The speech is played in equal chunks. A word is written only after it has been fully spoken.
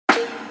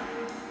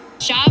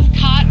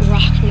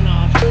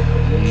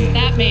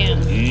that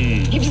man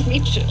gives me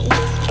chills.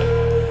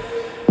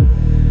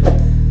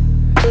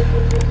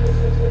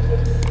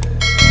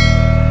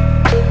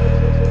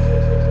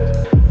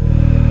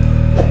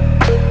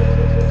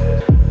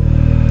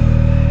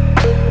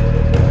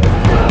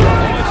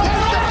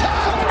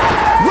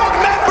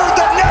 Remember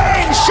the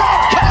name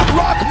Shavkat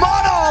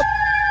Rakhmonov!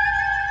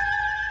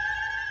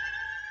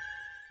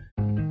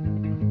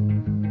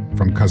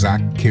 From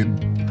Kazakh kid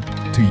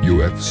to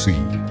UFC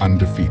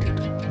undefeated,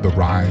 the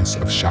rise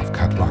of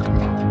Shavkat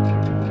Rakhmonov.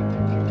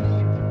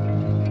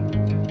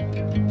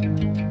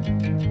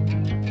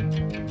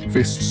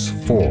 Fists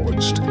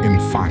forged in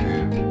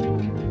fire,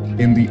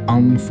 in the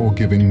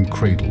unforgiving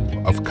cradle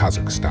of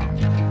Kazakhstan.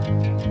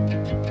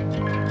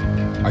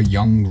 A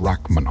young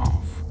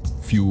Rakhmonov,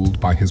 fueled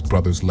by his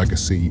brother's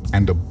legacy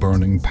and a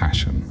burning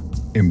passion,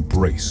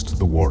 embraced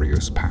the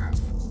warrior's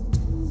path.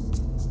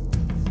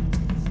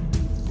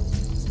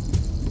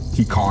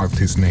 He carved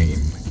his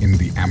name in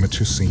the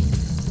amateur scene,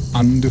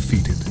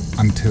 undefeated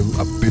until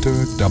a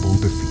bitter double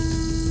defeat.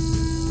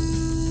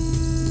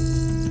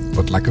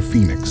 But like a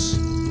phoenix,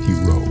 he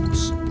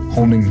rose,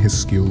 honing his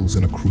skills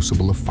in a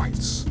crucible of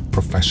fights,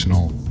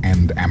 professional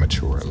and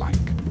amateur alike.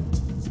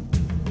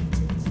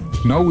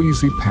 No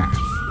easy path.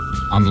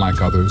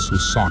 Unlike others who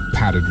sought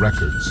padded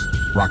records,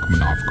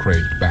 Rakhmonov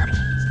craved battle.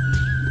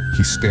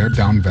 He stared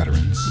down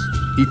veterans,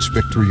 each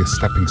victory a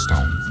stepping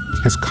stone,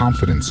 his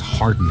confidence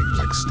hardening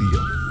like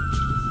steel.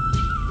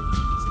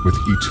 With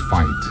each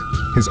fight,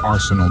 his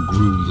arsenal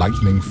grew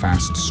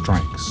lightning-fast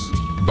strikes,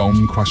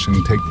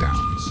 bone-crushing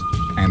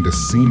takedowns, and a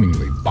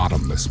seemingly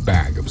bottomless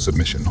bag of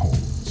submission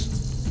holds.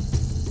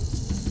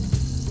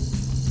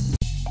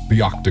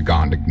 The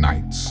octagon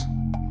ignites.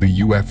 The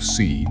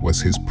UFC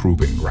was his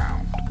proving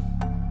ground.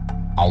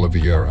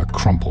 Oliveira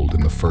crumpled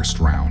in the first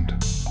round,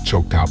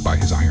 choked out by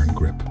his iron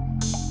grip.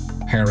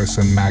 Harris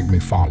and Magny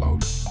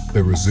followed,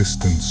 their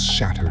resistance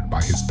shattered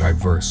by his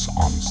diverse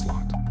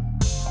onslaught.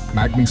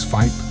 Magny's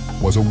fight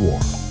was a war,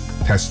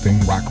 testing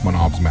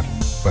Rakhmonov's mettle,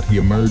 but he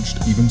emerged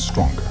even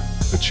stronger,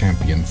 the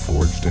champion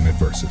forged in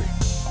adversity.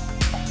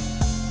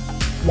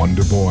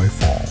 Wonder Boy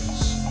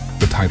falls.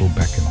 The title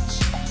beckons.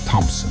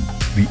 Thompson,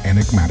 the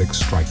enigmatic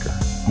striker,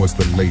 was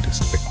the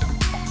latest victim.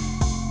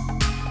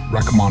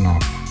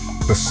 Rakhmonov,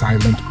 the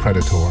silent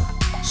predator,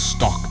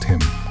 stalked him,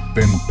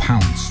 then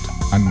pounced,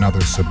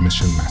 another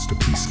submission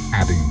masterpiece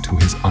adding to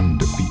his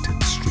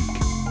undefeated streak.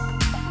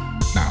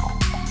 Now,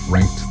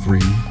 ranked 3,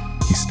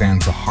 he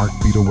stands a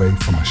heartbeat away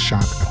from a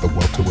shot at the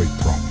welterweight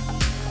throne.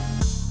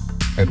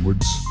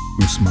 Edwards,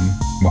 Usman,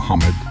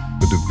 Muhammad,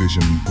 the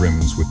division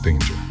brims with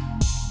danger.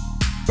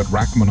 But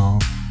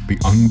Rakhmonov, the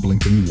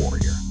unblinking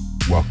warrior,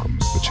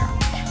 welcomes the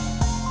challenge.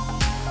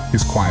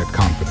 His quiet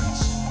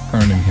confidence,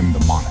 earning him the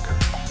moniker,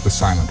 the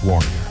silent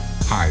warrior,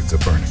 hides a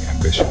burning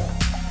ambition.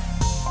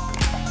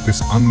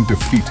 This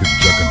undefeated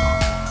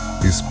juggernaut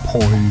is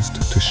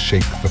poised to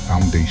shake the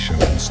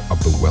foundations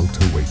of the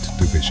welterweight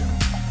division.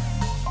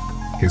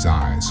 His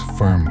eyes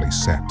firmly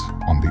set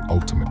on the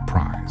ultimate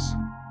prize.